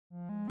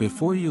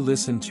Before you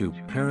listen to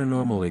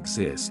Paranormal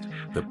Exist,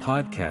 the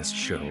podcast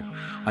show,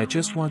 I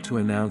just want to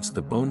announce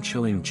the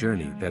bone-chilling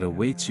journey that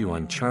awaits you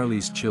on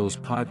Charlie's Chills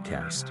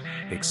podcast,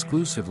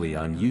 exclusively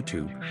on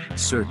YouTube.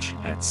 Search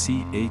at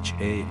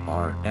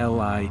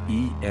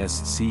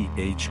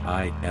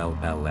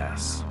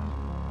CHARLIESCHILLS.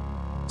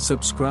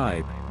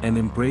 Subscribe, and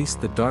embrace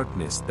the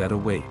darkness that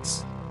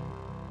awaits.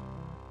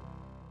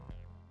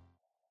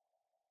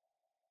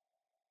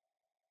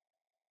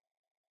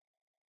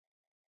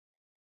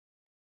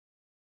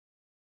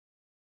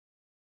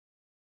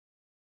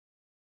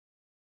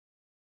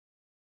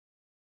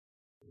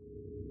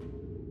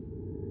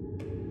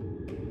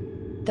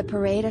 The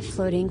Parade of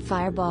Floating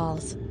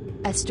Fireballs.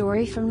 A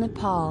story from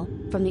Nepal,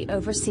 from the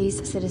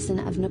overseas citizen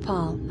of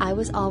Nepal. I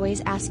was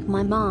always asked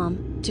my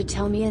mom to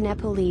tell me a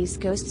Nepalese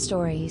ghost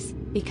stories,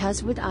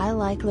 because would I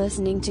like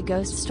listening to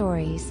ghost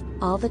stories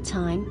all the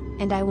time,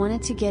 and I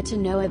wanted to get to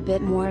know a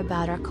bit more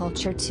about our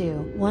culture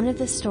too. One of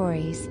the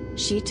stories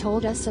she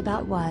told us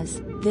about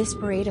was this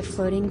parade of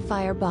floating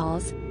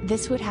fireballs.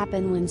 This would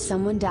happen when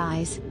someone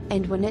dies,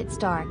 and when it's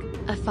dark,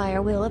 a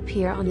fire will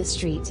appear on the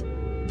street.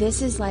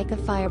 This is like a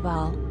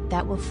fireball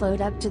that will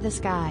float up to the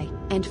sky,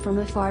 and from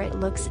afar it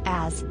looks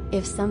as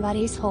if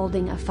somebody's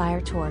holding a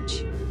fire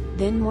torch.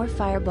 Then more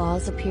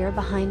fireballs appear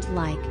behind,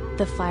 like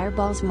the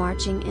fireballs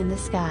marching in the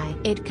sky.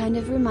 It kind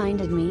of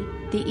reminded me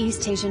the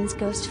East Asians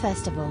Ghost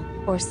Festival,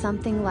 or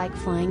something like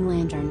flying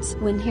lanterns.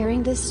 When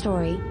hearing this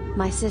story,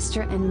 my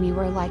sister and me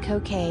were like,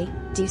 okay,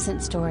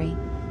 decent story.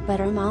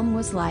 But our mom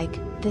was like,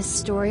 this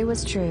story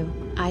was true,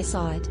 I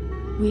saw it.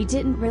 We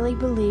didn't really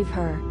believe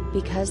her,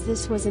 because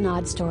this was an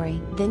odd story.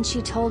 Then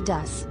she told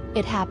us,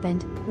 it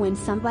happened when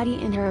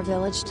somebody in her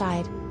village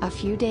died. A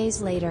few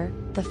days later,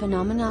 the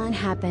phenomenon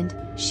happened.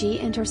 She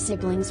and her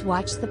siblings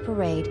watched the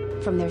parade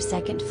from their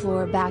second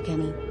floor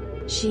balcony.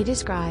 She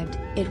described,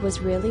 it was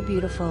really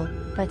beautiful,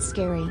 but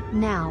scary.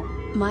 Now,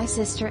 my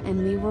sister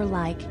and me were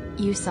like,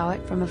 you saw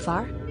it from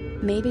afar?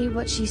 Maybe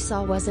what she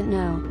saw wasn't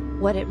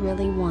what it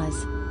really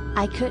was.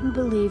 I couldn't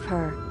believe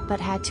her, but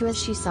had to, as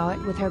she saw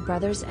it with her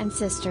brothers and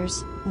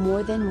sisters.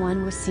 More than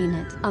one was seen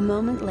it. A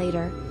moment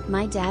later,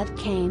 my dad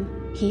came.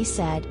 He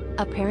said,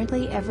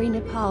 apparently every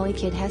Nepali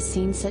kid has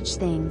seen such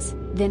things.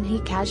 Then he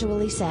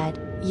casually said,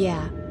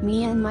 yeah,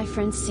 me and my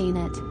friends seen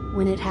it,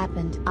 when it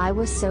happened. I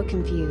was so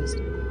confused.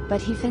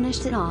 But he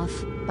finished it off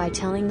by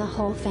telling the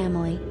whole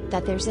family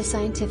that there's a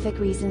scientific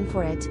reason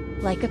for it,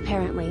 like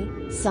apparently,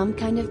 some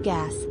kind of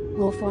gas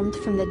will formed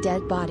from the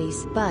dead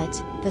bodies. But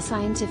the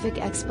scientific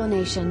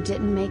explanation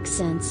didn't make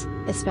sense,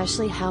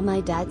 especially how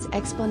my dad's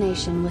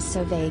explanation was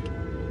so vague.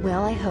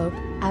 Well, I hope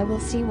I will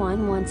see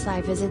one once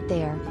I visit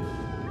there.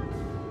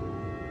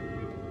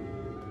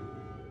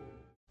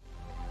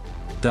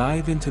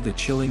 Dive into the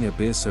chilling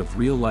abyss of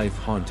real-life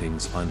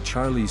hauntings on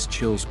Charlie's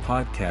Chills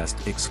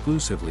podcast,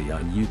 exclusively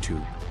on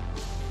YouTube.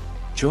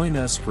 Join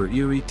us for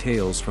eerie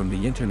tales from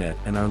the internet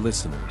and our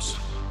listeners.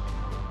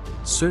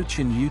 Search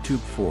in YouTube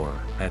for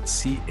at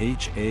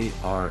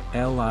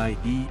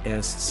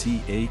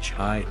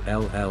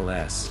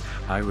CHARLIESCHILLS.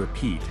 I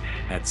repeat,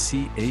 at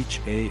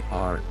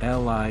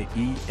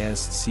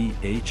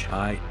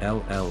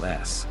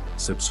CHARLIESCHILLS.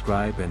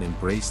 Subscribe and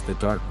embrace the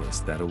darkness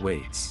that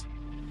awaits.